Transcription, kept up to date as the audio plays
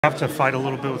Have to fight a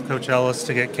little bit with Coach Ellis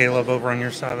to get Caleb over on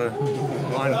your side of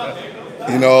the line?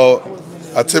 You know,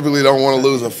 I typically don't want to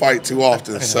lose a fight too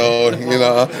often, so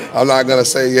I'm not gonna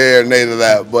say yeah or nay to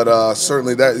that. But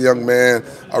certainly that young man,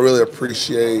 I really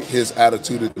appreciate his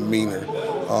attitude and demeanor.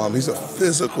 He's a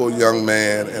physical young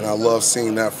man, and I love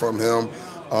seeing that from him.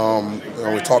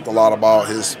 We talked a lot about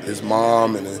his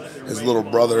mom and his little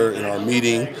brother in our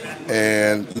meeting,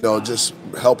 and just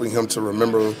helping him to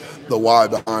remember the why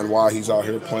behind why he's out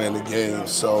here playing the game.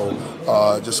 So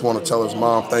just want to tell his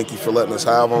mom, thank you for letting us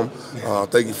have him.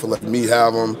 Thank you for letting me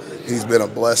have him. He's been a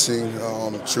blessing.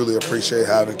 Truly appreciate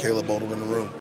having Caleb Odom in the room.